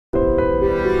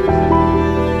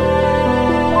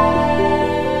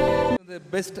The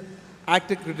best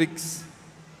actor critics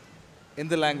in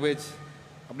the language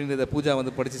அப்படின்றத பூஜா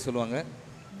வந்து படிச்சு சொல்லுவாங்க.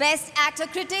 Best actor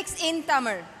critics in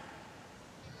Tamil.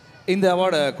 இந்த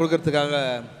அவார்டை கொடுக்கறதுக்காக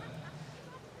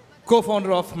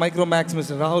co-founder of Micromax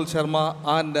Mr. Rahul Sharma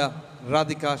and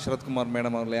Radhika Sharatkumar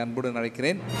madam அவர்களை அன்புடன்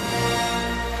அழைக்கிறேன்.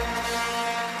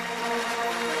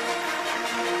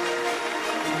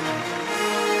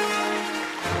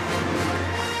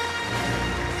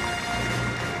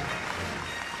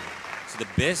 So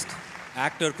the best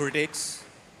actor critics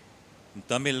in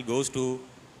Tamil goes to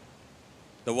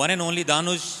the one and only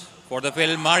Dhanush for the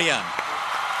film Mariyan.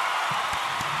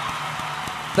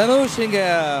 Dhanush இங்கே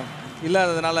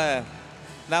இல்லாததுனால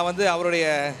நான் வந்து அவருடைய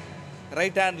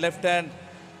ரைட் ஹேண்ட் லெஃப்ட் ஹேண்ட்,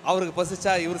 அவருக்கு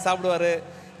பசிச்சா இவர் சாப்பிடுவார்,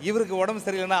 இவருக்கு உடம்பு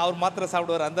சரியில்லைன்னா அவர் மாத்திரை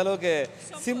சாப்பிடுவார். அந்தளவுக்கு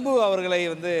சிம்பு அவர்களை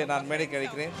வந்து நான் மேடைக்கு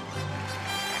அழைக்கிறேன்.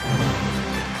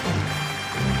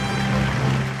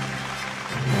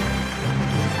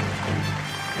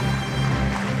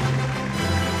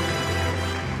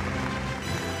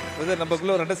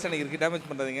 நமக்குள்ள ஒரு அண்டர்ஸ்டாண்டிங் இருக்குது, டேமேஜ்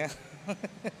பண்ணுறதுங்க.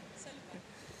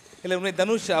 இல்லை உண்மை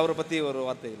தனுஷ் அவரை பற்றி ஒரு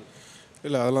வார்த்தை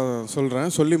இல்லை, அதெல்லாம் சொல்கிறேன்.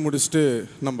 சொல்லி முடிச்சுட்டு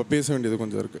நம்ம பேச வேண்டியது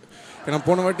கொஞ்சம் இருக்குது. ஏன்னா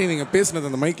போன வாட்டி நீங்கள் பேசினது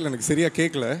அந்த மைக்கில் எனக்கு சரியாக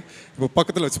கேட்கல, இப்போ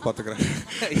பக்கத்தில் வச்சு பார்த்துக்கிறேன்.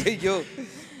 ஐயோ,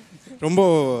 ரொம்ப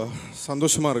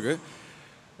சந்தோஷமாக இருக்குது.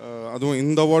 அதுவும்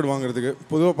இந்த அவார்டு வாங்குறதுக்கு.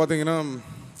 பொதுவாக பார்த்தீங்கன்னா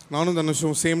நானும்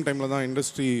தனுஷும் சேம் டைமில் தான்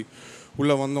இண்டஸ்ட்ரி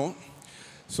உள்ளே வந்தோம்.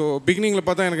 ஸோ பிகினிங்கில்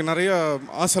பார்த்தா எனக்கு நிறையா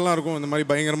ஆசைலாம் இருக்கும், இந்த மாதிரி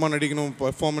பயங்கரமாக நடிக்கணும்,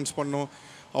 பர்ஃபார்மன்ஸ் பண்ணணும்,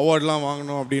 அவார்டெலாம்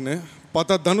வாங்கணும் அப்படின்னு.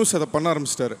 பார்த்தா தனுஷ் அதை பண்ண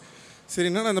ஆரம்பிச்சிட்டாரு. சரி,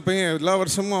 என்னன்னா அந்த பையன் எல்லா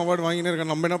வருஷமும் அவார்டு வாங்கினே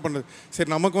இருக்கான், நம்ம என்ன பண்ணுறது? சரி,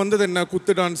 நமக்கு வந்தது என்ன,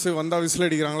 குத்து டான்ஸு வந்தால் விசில்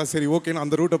அடிக்கிறாங்களா, சரி ஓகேன்னு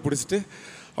அந்த ரூட்டை பிடிச்சிட்டு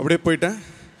அப்படியே போயிட்டேன்.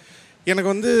 எனக்கு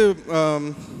வந்து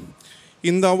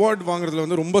இந்த அவார்டு வாங்குறதுல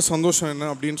வந்து ரொம்ப சந்தோஷம்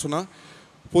என்ன அப்படின்னு சொன்னால்,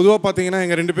 பொதுவாக பார்த்தீங்கன்னா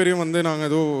எங்கள் 2 பேரையும் வந்து நாங்கள்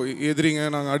ஏதோ எதிரிங்க,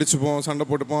 நாங்கள் அடிச்சுப்போம், சண்டை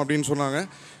போட்டுப்போம் அப்படின்னு சொன்னாங்க.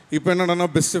 இப்போ என்னடானா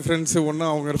பெஸ்ட்டு ஃப்ரெண்ட்ஸு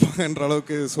ஒன்று அவங்க இருப்பாங்கன்ற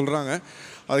அளவுக்கு சொல்கிறாங்க.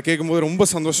 அதை கேட்கும்போது ரொம்ப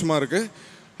சந்தோஷமாக இருக்குது.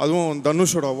 அதுவும்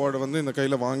தனுஷோட அவார்டை வந்து இந்த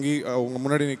கையில் வாங்கி அவங்க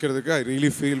முன்னாடி நிற்கிறதுக்கு I really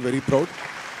feel very proud.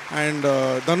 And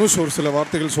Dhanush ஒரு சில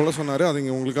வார்த்தைகள் சொல்ல சொன்னார், அது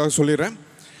இங்கே உங்களுக்காக சொல்லிடுறேன்.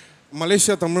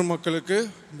 மலேசியா தமிழ் மக்களுக்கு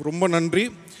ரொம்ப நன்றி.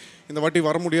 இந்த வாட்டி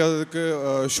வர முடியாததுக்கு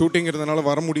ஷூட்டிங் இருந்தனால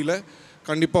வர முடியல.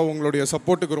 கண்டிப்பாக உங்களுடைய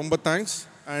சப்போர்ட்டுக்கு ரொம்ப தேங்க்ஸ்.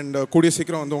 அண்ட் கூடிய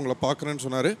சீக்கிரம் வந்து உங்களை பார்க்குறேன்னு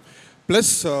சொன்னார்.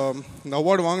 ப்ளஸ் இந்த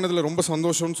அவார்டு வாங்கினதில் ரொம்ப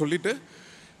சந்தோஷம்னு சொல்லிவிட்டு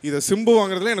இதை சிம்பு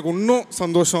வாங்குறதுல எனக்கு இன்னும்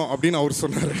சந்தோஷம் அப்படின்னு அவர்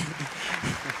சொன்னார்.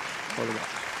 அவ்வளோதான்.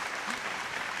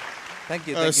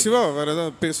 தேங்க்யூ. சிவா, வேறு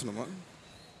ஏதாவது பேசணுமா?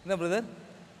 என்ன பிரதர்?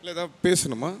 இல்லை, ஏதாவது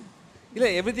பேசணுமா? இல்லை,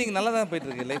 எவ்ரிதிங் நல்லா தான்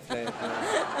போயிட்டுருக்கு லைஃப்பில்.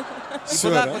 இப்போ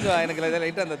தான் கொஞ்சம் எனக்கு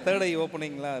லைட்டாக அந்த தேர்ட் ஐ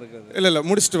ஓப்பனிங்லாம் இருக்குது. இல்லை,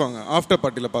 முடிச்சுட்டு வாங்க, ஆஃப்டர்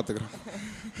பார்ட்டியில் பார்த்துக்குறேன்.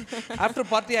 After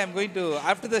party I am going to,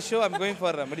 after the show I am going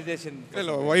for meditation.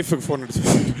 இல்லை, ஒய்ஃபுக்கு ஃபோன் அடிச்சு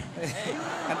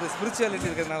அந்த ஸ்பிரிச்சுவாலிட்டி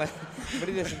இருக்கிறதுனால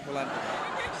மெடிடேஷன் போகலான்னு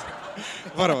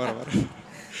வர.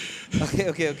 Okay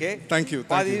okay okay, thank you.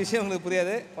 பாதி விஷயம் உங்களுக்கு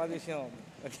புரியாது, பாதி விஷயம்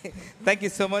ஓகே.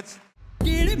 Thank you so much.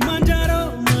 கிளி மாஞ்சாரோ,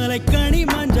 மலைக்கணி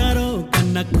மாஞ்சாரோ,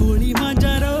 கண்ணக்கூலி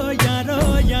மாஞ்சாரோ, யாரோ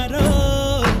யாரோ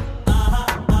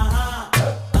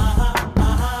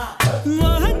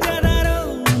மோகன் ஜராரோ,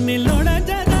 நில்லோட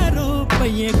ஜராரோ,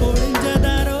 பையே